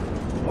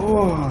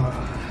 Oh,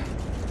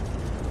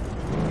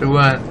 Who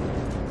won?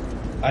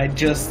 I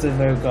just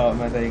about got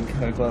him. I think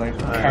I got like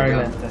There you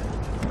go.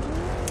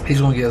 Carlenta.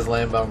 He's gonna get his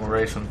Lambo and we're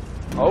racing.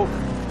 oh.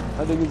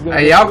 I think he's gonna.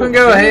 Hey, y'all can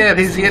go ahead.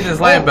 He's getting his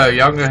Lambo.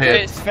 Y'all can go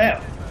ahead. It's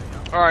fell.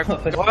 Alright, go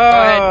go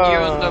ahead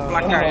and use the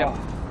black area.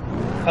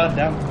 God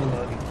damn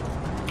below.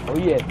 Oh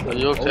yeah. Are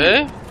you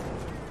okay?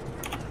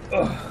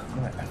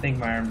 I think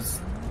my arm's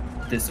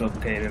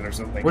dislocated or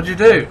something. What'd you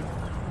do?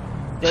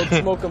 Don't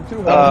smoke him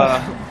too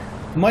hard.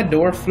 My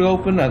door flew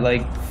open at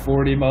like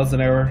 40 miles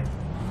an hour.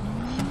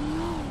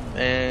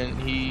 And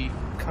he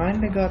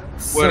Kinda got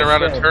went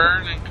around a sucked out.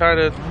 turn and kind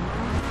of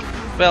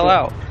fell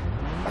out.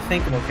 I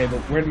think I'm okay, but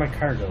where'd my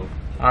car go?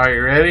 All right,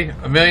 you ready?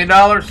 $1 million.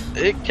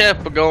 It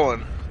kept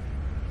going.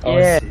 Oh,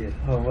 Yeah. I see it.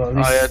 Oh, well, at Oh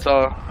least yeah, it's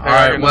all. All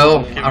right.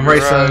 Well, I'm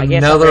racing I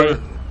guess I'm another.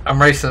 ready.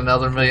 I'm racing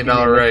another $1 million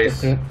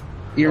race. All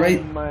You're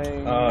right. My...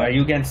 Are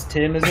you against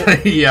Tim, is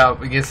it? Yeah,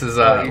 against his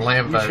You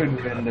Lambo.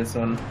 should win this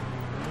one.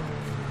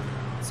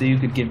 So you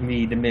could give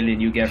me the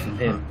million you get from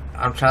him.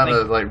 I'm trying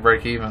to like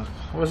break even.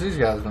 What's these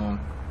guys doing?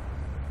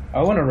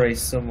 I want to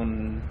race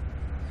someone,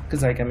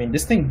 because like I mean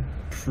this thing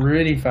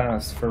pretty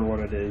fast for what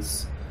it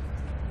is.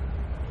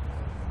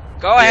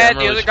 Go ahead,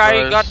 the other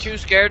guy got too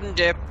scared and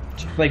dipped.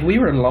 Like we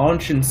were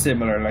launching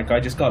similar, like I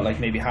just got like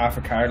maybe half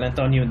a car length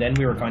on you, and then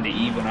we were kind of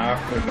even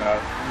after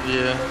that.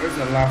 Yeah. There's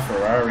a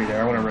LaFerrari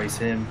there. I want to race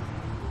him.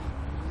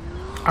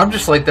 I'm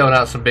just like throwing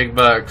out some big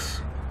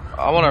bucks.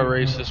 I want to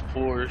race this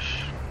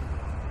Porsche.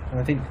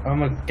 I think I'm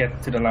gonna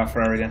get to the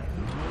LaFerrari then.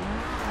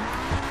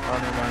 Oh,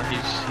 never mind.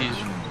 He's.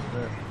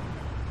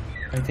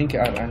 I think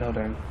I know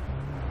them.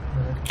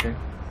 Okay.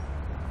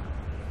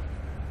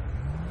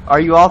 Are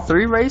you all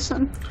three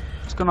racing?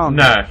 What's going on?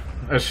 No,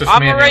 it's just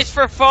I'm me a and race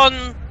for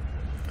fun.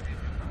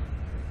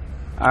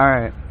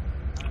 Alright.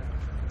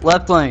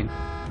 Left lane.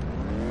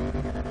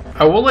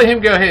 I will let him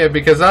go ahead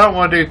because I don't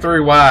want to do 3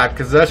 wide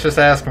because that's just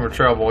asking for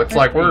trouble. It's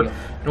like we're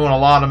doing a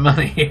lot of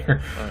money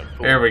here. Right,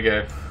 cool. There we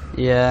go.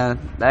 Yeah,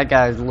 that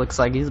guy looks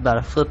like he's about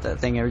to flip that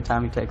thing every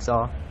time he takes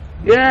off.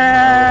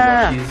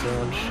 Yeah!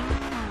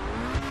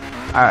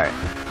 Alright.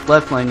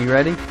 Left lane, you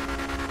ready?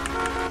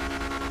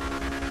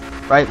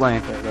 Right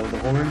lane. Okay, the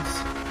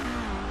horns.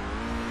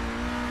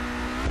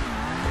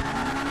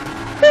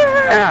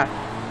 Yeah!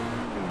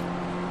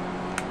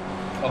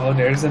 Oh,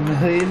 there's $1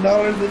 million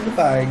in the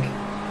bag.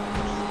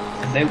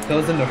 And there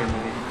goes another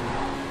million.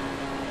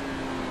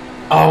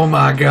 Oh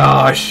my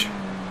gosh.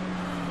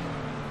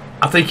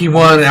 I think he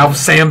won and I was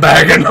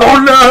sandbagging. Oh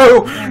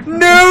no!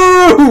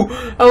 No!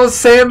 I was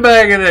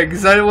sandbagging it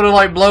because I didn't want to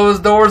like blow his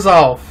doors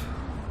off.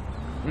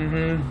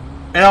 Mm-hmm.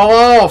 And I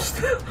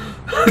lost.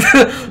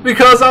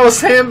 Because I was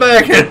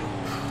sandbagging.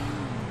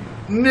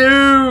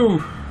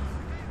 No!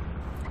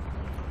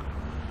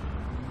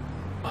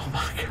 Oh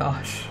my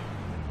gosh.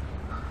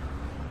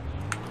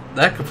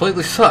 That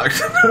completely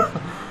sucks.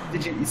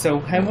 Did you? So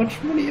how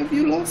much money have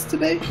you lost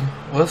today?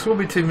 Well, it's gonna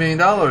be $2 million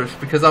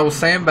because I was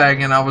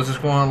sandbagging. I was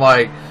just going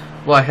like,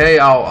 hey,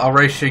 I'll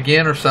race you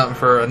again or something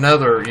for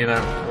another, you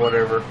know,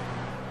 whatever.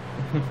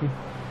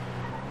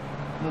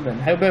 Well then,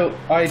 how about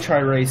I try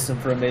racing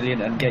for $1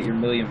 million and get your $1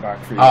 million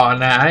back for you? Oh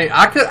no,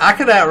 I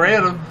could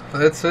outran him.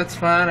 It's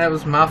fine. That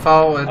was my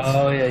fault. It's,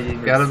 yeah,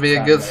 you gotta be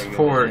a good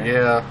sport.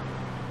 Yeah.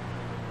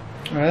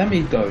 All right, let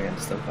me go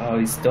against him. Oh,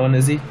 he's done,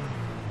 is he?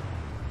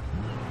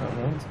 Oh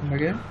no, it's him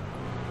again.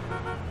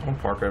 I'll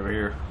park over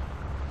here.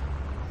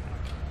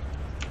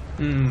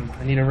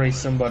 I need to race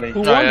somebody.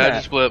 Who won I that?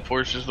 just split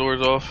Porsche's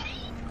doors off.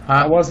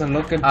 I wasn't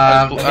looking.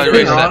 I to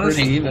raced that honest,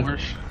 Porsche.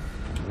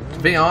 To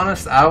be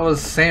honest, I was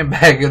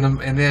sandbagging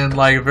him, and then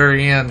like at the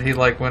very end, he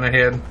like went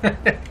ahead.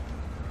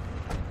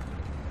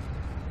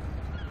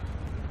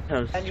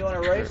 And you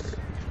want to race?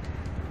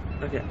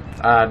 Okay.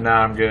 No,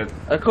 I'm good.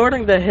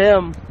 According to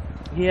him,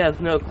 he has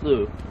no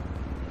clue.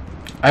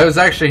 It was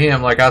actually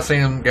him. Like I seen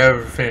him go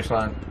over the finish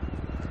line.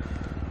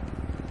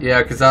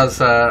 Yeah, because I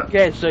was.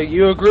 Okay, so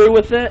you agree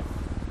with it?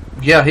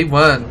 Yeah, he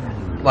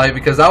won. Like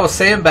because I was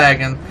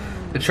sandbagging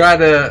to try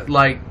to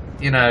like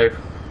you know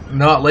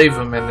not leave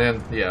him, and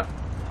then yeah.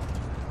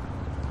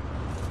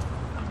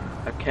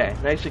 Okay,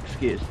 nice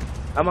excuse.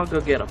 I'm gonna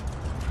go get him.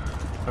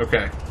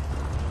 Okay.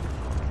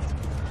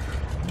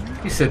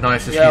 He said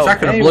nice excuse. Yo, I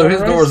could have hey, blew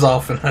his Morris. doors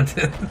off and I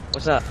didn't.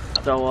 What's up?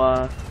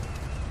 So,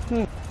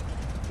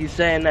 he's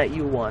saying that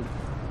you won.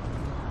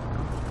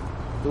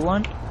 Who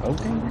won?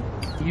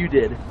 Okay. You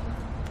did.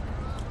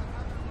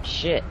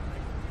 Shit.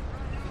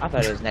 I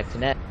thought it was neck to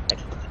neck.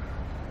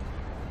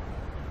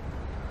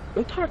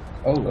 Go talk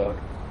Oh god.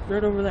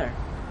 right over there.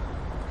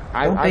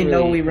 Don't they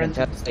know we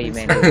rented rented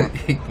the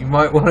space? You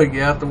might want to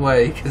get out the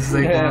way because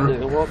they Yeah.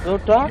 wanna, Well, go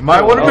talk. you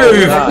might want to Oh,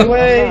 move. God.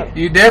 Away.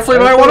 You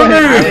definitely might want to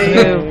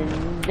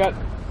move. Got...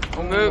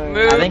 Move.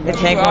 I think the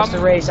tank wants to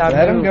race.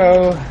 Let him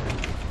go.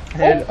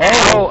 And,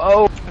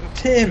 Oh,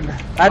 Tim.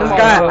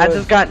 I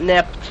just got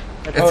nipped.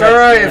 It's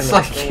alright. It's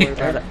like Don't worry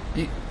about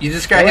it. you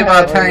just got hit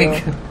by a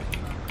tank.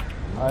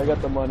 I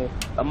got the money.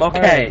 I'm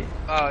okay.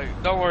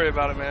 Don't worry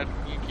about it, man.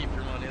 You keep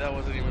your money. That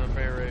wasn't even a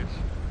fair race.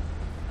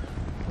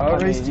 I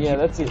mean, yeah,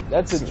 that's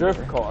a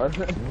drift car.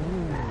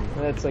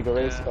 That's like a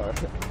race car.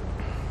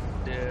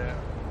 Yeah.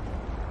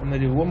 I'm gonna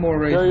do one more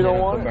race. Sure you and don't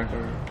then want come it? back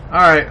over.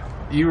 Alright,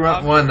 you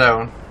won that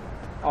one.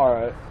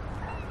 Alright.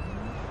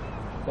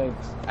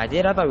 Thanks. I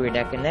did. I thought we were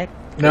neck and neck.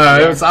 No,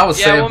 I was Yeah, 1 minute,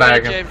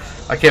 sandbagging.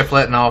 James. I kept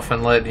letting off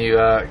and letting you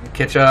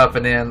catch up,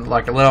 and then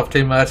like I let off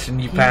too much,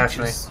 and you passed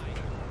me.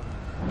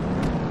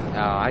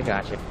 Oh, I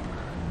got you.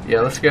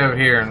 Yeah, let's go over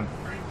here and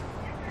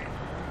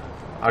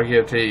I'll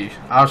give it to you.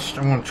 I'm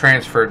going to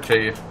transfer it to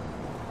you.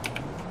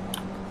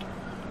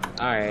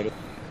 Alrighty.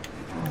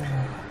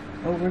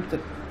 Oh, where's the...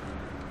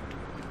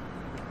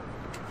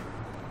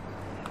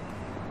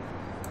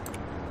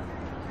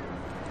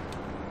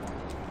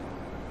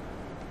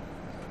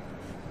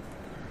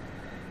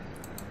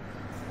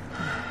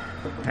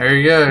 There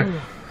you go.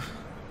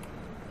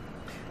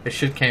 It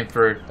should came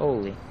through.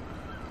 Holy.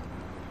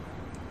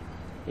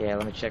 Yeah,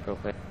 let me check real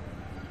quick.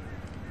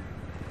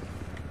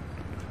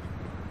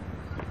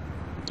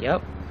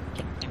 Yep.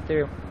 Came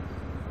through.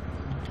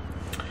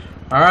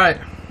 Alright.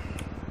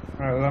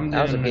 Alright, well, I'm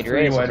That was doing a a good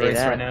race, three-wide I'll say race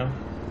that. right now.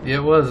 Yeah,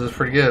 it was. It's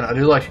pretty good. I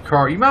do like your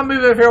car. You mind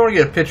moving up here? I want to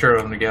get a picture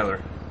of them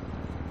together.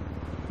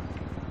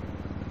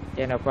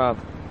 Yeah, no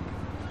problem.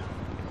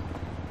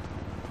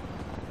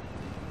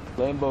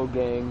 Lambo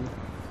gang.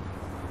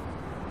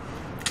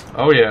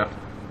 Oh, yeah.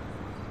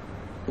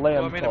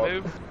 Lamb Want me to talk.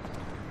 move?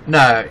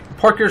 No,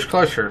 park yours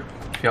closer,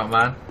 if you don't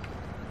mind.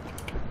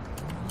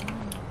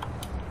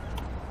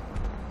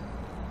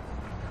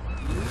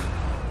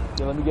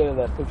 Yeah, let me get in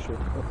that picture.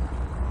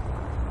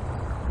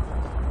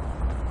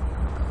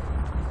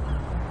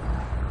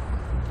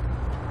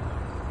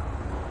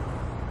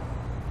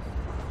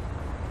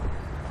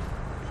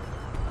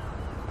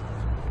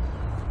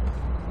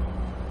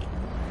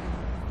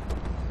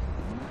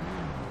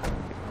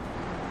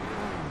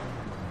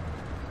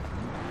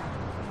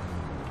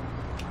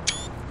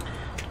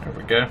 There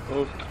we go.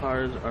 Those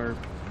cars are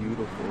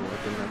beautiful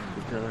looking next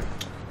to each other.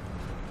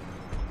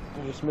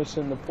 I'm just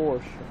missing the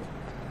Porsche.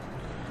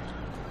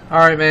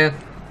 Alright, man.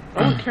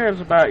 No one cares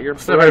about your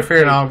Step over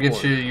here and I'll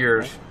breathtaking get you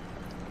yours.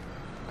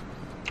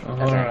 That's a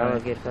hell of a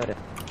Alright. good photo.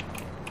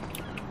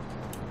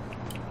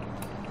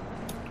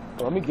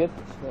 Well, let me get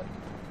this.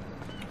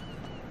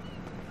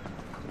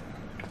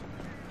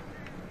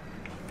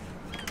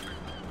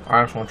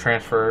 Alright, I just want to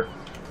transfer it.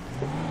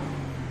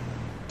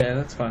 Yeah,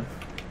 that's fine.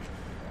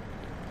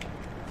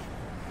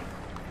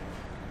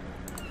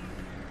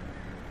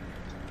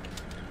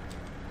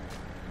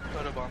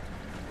 Photo bomb.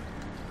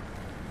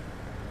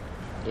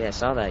 Yeah, I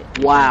saw that.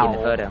 Wow. In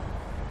the photo.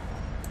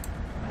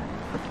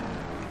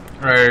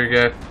 There you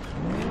go.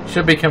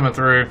 Should be coming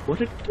through.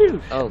 What a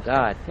douche. Oh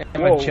god.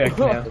 I'm gonna check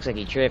now. Looks like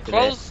he tripped a bit.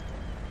 Close.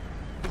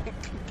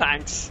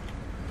 Thanks.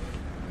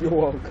 You're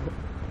welcome.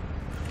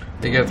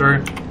 Did you get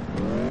through?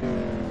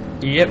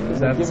 Yep, Give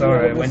that's me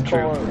alright, this went true.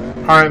 car.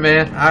 Alright,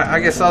 man. I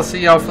guess I'll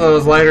see y'all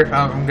fellows later.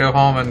 I'm going to go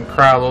home and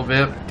cry a little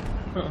bit.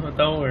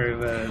 Don't worry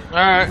about it.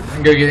 Alright.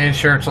 And go get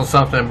insurance on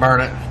something and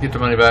burn it. Get the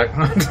money back.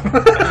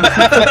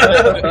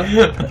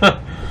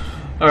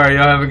 Alright,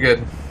 y'all have a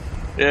good.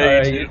 Yeah,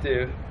 Alright, you you too.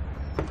 too.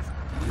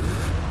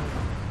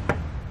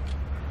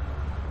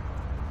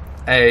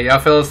 Hey, y'all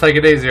fellas take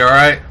it easy,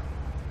 alright?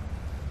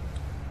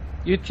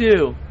 You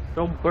too.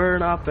 Don't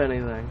burn up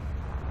anything.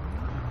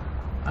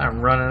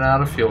 I'm running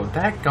out of fuel.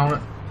 Daggone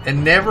it. It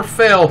never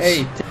fails.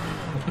 Hey,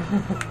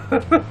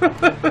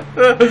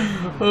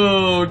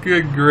 Oh,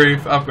 good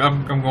grief.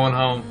 I'm going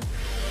home.